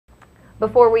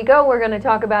Before we go, we're going to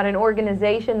talk about an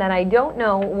organization that I don't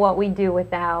know what we do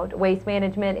without. Waste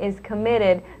Management is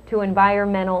committed to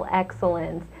environmental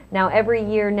excellence. Now, every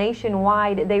year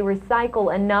nationwide, they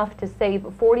recycle enough to save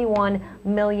 41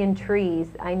 million trees.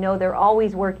 I know they're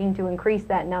always working to increase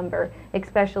that number,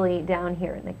 especially down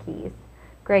here in the Keys.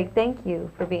 Greg, thank you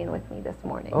for being with me this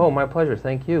morning. Oh, my pleasure.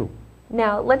 Thank you.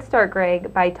 Now, let's start,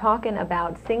 Greg, by talking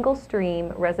about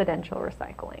single-stream residential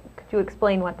recycling. Could you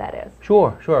explain what that is?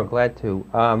 Sure, I'm glad to.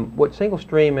 What single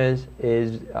stream is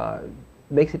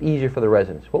makes it easier for the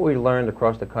residents. What we learned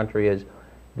across the country is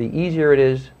the easier it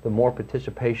is, the more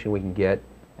participation we can get,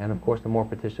 and of course the more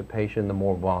participation, the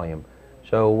more volume.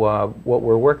 So what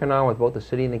we're working on with both the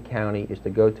city and the county is to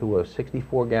go to a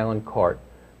 64-gallon cart,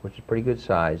 which is pretty good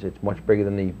size. It's much bigger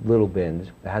than the little bins.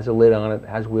 It has a lid on it,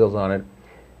 has wheels on it,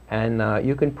 and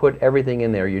you can put everything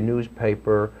in there, your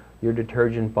newspaper, your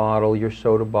detergent bottle, your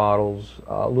soda bottles,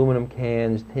 aluminum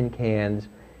cans, tin cans,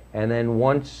 and then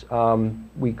once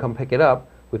we come pick it up,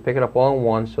 we pick it up all in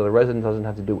one so the resident doesn't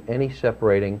have to do any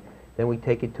separating. Then we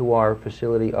take it to our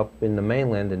facility up in the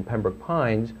mainland in Pembroke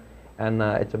Pines, and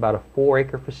it's about a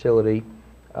 4-acre facility,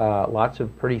 lots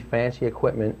of pretty fancy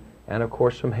equipment, and of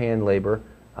course some hand labor,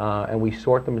 and we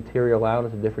sort the material out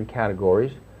into different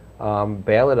categories,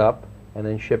 bale it up, and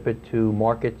then ship it to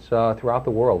markets throughout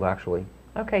the world, actually.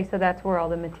 Okay, so that's where all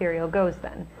the material goes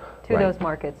then, to Right. those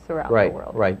markets throughout the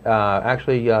world. Right.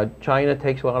 Actually, China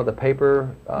takes a lot of the paper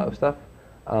stuff.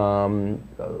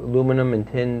 Aluminum and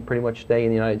tin pretty much stay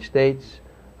in the United States.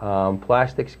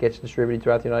 Plastics gets distributed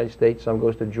throughout the United States. Some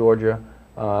goes to Georgia.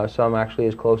 Some actually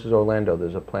as close as Orlando.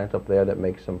 There's a plant up there that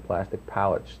makes some plastic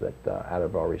pallets that out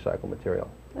of our recycled material.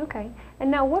 Okay. And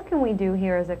now what can we do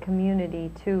here as a community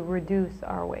to reduce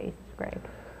our waste, Greg?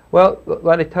 Well,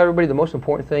 like I tell everybody, the most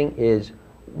important thing is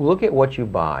look at what you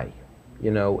buy.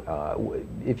 You know,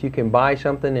 if you can buy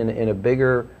something in a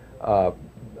bigger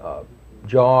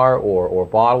jar or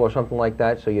bottle or something like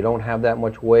that, so you don't have that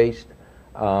much waste.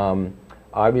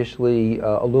 Obviously,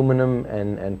 aluminum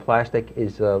and plastic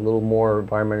is a little more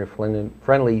environmentally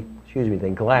friendly,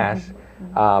 than glass.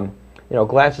 You know,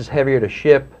 glass is heavier to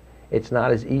ship. It's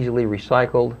not as easily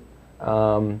recycled.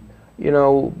 You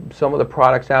know, some of the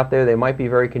products out there, they might be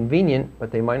very convenient, but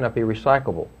they might not be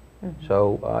recyclable.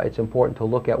 So it's important to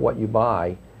look at what you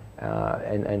buy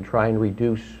and try and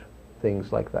reduce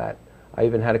things like that. I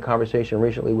even had a conversation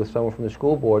recently with someone from the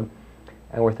school board,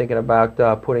 and we're thinking about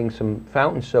putting some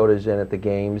fountain sodas in at the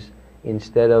games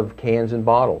instead of cans and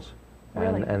bottles.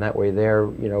 Really? And that way there,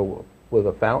 you know, with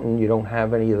a fountain, you don't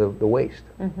have any of the waste.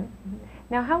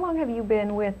 Now, how long have you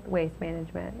been with Waste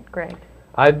Management, Greg?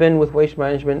 I've been with Waste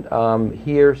Management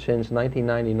here since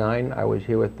 1999. I was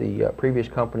here with the previous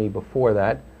company before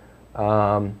that.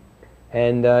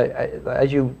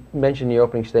 As you mentioned in the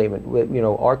opening statement, you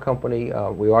know, our company,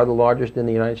 we are the largest in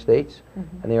the United States,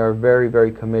 and they are very,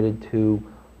 very committed to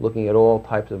looking at all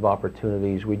types of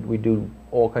opportunities. We do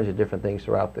all kinds of different things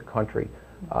throughout the country.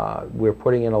 We're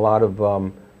putting in a lot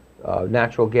of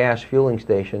natural gas fueling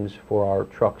stations for our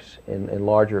trucks in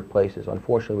larger places.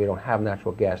 Unfortunately, we don't have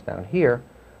natural gas down here,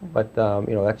 but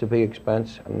you know, that's a big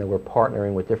expense, and then we're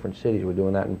partnering with different cities. We're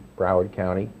doing that in Broward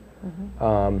County.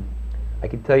 I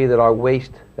can tell you that our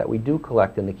waste that we do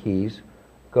collect in the Keys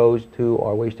goes to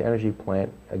our waste-to-energy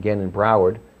plant, again in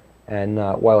Broward, and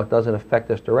while it doesn't affect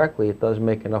us directly, it does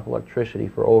make enough electricity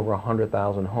for over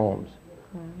 100,000 homes.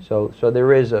 So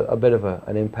there is a bit of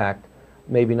an impact,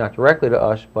 maybe not directly to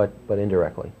us, but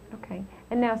indirectly. Okay.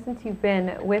 And now, since you've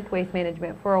been with Waste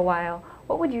Management for a while,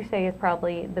 what would you say is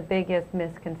probably the biggest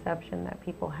misconception that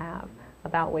people have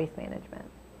about Waste Management?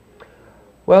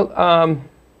 Well,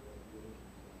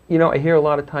 you know, I hear a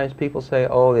lot of times people say,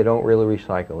 oh, they don't really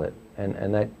recycle it,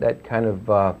 and that kind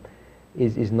of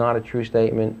is not a true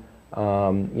statement.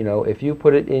 You know, if you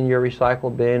put it in your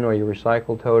recycle bin or your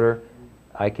recycle toter,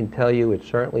 I can tell you it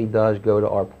certainly does go to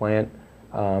our plant.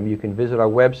 You can visit our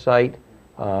website.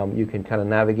 You can kind of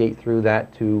navigate through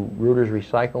that to Reuters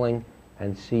Recycling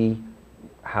and see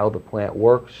how the plant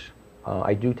works.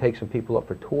 I do take some people up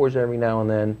for tours every now and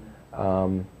then,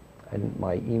 and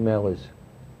my email is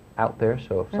out there,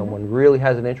 so if someone really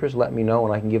has an interest, let me know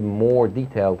and I can give them more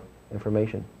detailed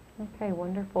information. Okay,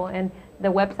 wonderful. And the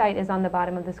website is on the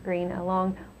bottom of the screen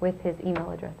along with his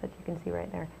email address that you can see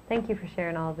right there. Thank you for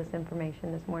sharing all of this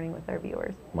information this morning with our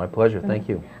viewers. My pleasure. Thank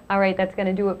you. All right, that's going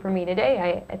to do it for me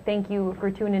today. I thank you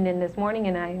for tuning in this morning,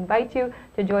 and I invite you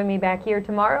to join me back here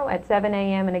tomorrow at 7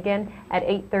 a.m. and again at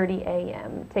 8:30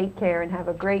 a.m. Take care and have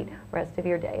a great rest of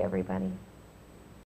your day, everybody.